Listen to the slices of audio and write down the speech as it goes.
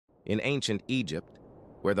In ancient Egypt,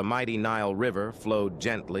 where the mighty Nile River flowed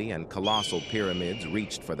gently and colossal pyramids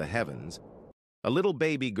reached for the heavens, a little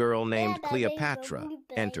baby girl named Cleopatra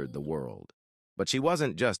entered the world. But she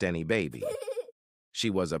wasn't just any baby. She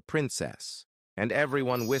was a princess, and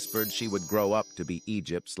everyone whispered she would grow up to be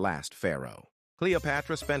Egypt's last pharaoh.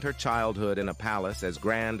 Cleopatra spent her childhood in a palace as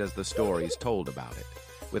grand as the stories told about it,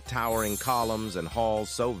 with towering columns and halls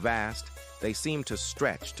so vast they seemed to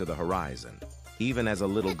stretch to the horizon. Even as a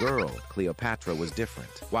little girl, Cleopatra was different.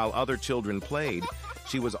 While other children played,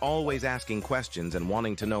 she was always asking questions and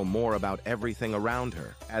wanting to know more about everything around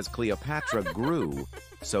her. As Cleopatra grew,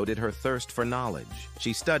 so did her thirst for knowledge.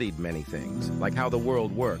 She studied many things, like how the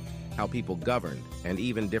world worked, how people governed, and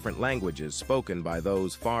even different languages spoken by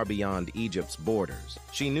those far beyond Egypt's borders.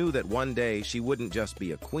 She knew that one day she wouldn't just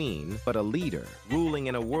be a queen, but a leader, ruling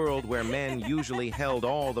in a world where men usually held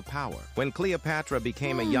all the power. When Cleopatra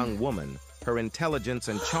became a young woman, her intelligence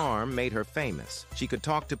and charm made her famous. She could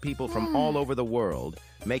talk to people from all over the world,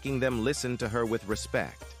 making them listen to her with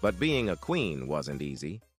respect. But being a queen wasn't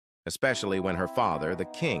easy, especially when her father, the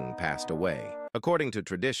king, passed away. According to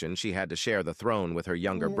tradition, she had to share the throne with her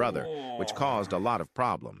younger brother, which caused a lot of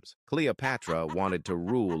problems. Cleopatra wanted to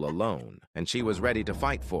rule alone, and she was ready to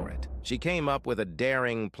fight for it. She came up with a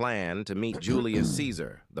daring plan to meet Julius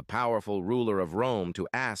Caesar, the powerful ruler of Rome, to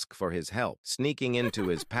ask for his help. Sneaking into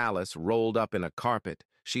his palace, rolled up in a carpet,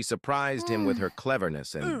 she surprised him with her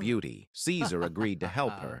cleverness and beauty. Caesar agreed to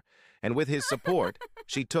help her, and with his support,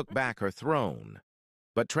 she took back her throne.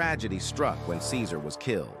 But tragedy struck when Caesar was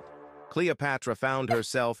killed. Cleopatra found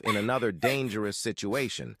herself in another dangerous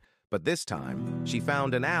situation, but this time she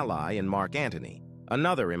found an ally in Mark Antony,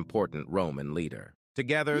 another important Roman leader.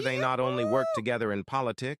 Together, they not only worked together in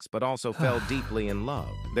politics, but also fell deeply in love.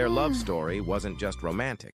 Their love story wasn't just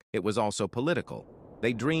romantic, it was also political.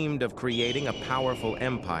 They dreamed of creating a powerful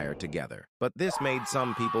empire together, but this made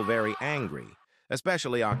some people very angry,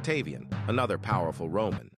 especially Octavian, another powerful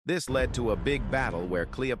Roman. This led to a big battle where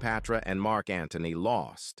Cleopatra and Mark Antony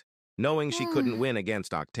lost. Knowing she couldn't win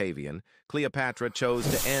against Octavian, Cleopatra chose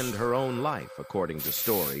to end her own life, according to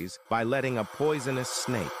stories, by letting a poisonous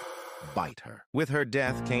snake bite her. With her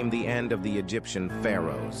death came the end of the Egyptian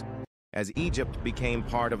pharaohs, as Egypt became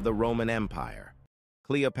part of the Roman Empire.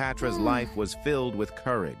 Cleopatra's life was filled with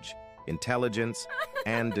courage, intelligence,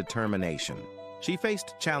 and determination. She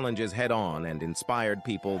faced challenges head-on and inspired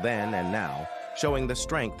people then and now, showing the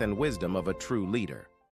strength and wisdom of a true leader.